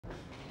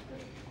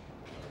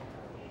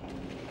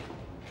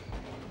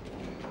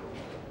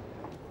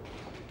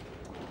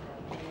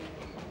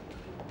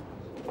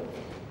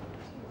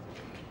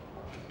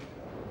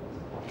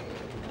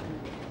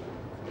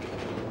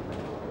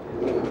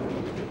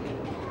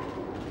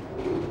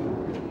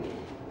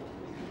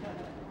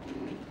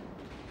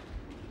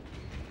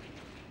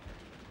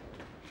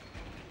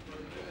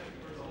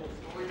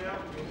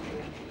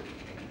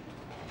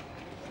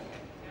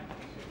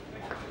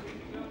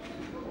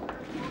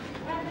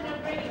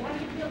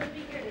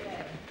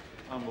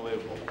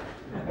Unbelievable.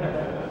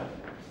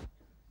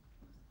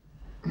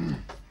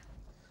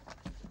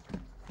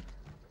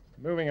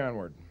 Moving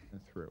onward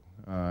through,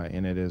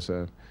 and it is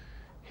a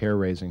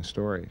hair-raising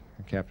story.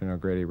 Captain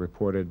O'Grady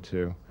reported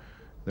to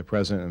the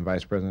President and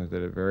Vice President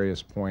that at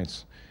various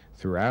points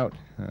throughout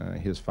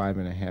his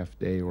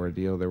 5.5-day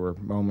ordeal, there were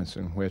moments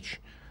in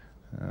which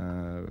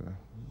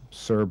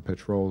Serb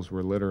patrols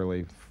were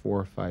literally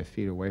 4 or 5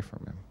 feet away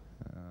from him.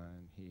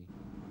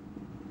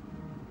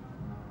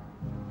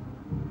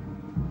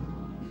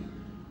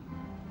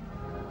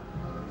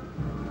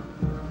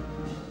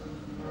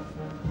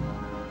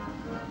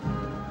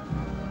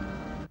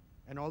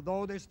 And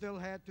although they still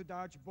had to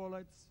dodge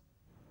bullets,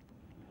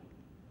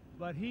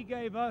 but he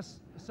gave us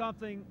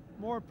something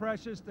more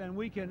precious than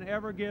we can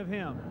ever give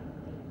him,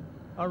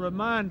 a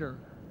reminder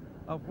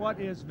of what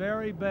is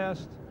very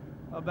best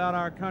about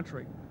our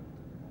country.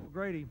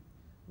 O'Grady,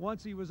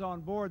 once he was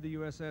on board the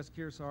USS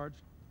Kearsarge,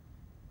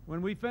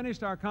 when we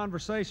finished our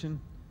conversation,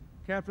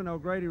 Captain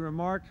O'Grady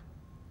remarked,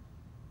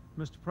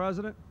 "Mr.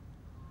 President,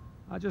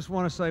 I just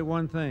want to say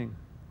one thing.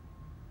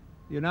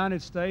 The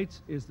United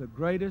States is the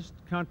greatest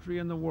country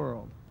in the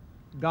world.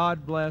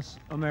 God bless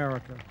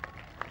America."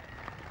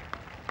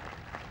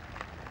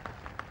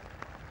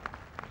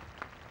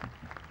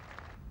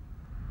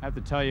 I have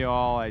to tell you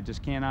all, I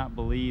just cannot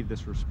believe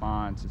this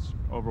response. It's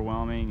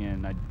overwhelming,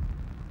 and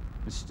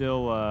it's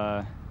still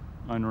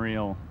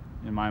unreal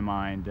in my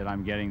mind that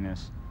I'm getting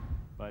this.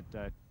 But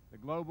the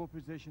Global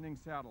Positioning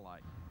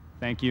Satellite.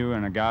 thank you,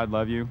 and God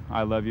love you.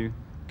 I love you.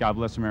 God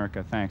bless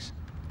America. Thanks.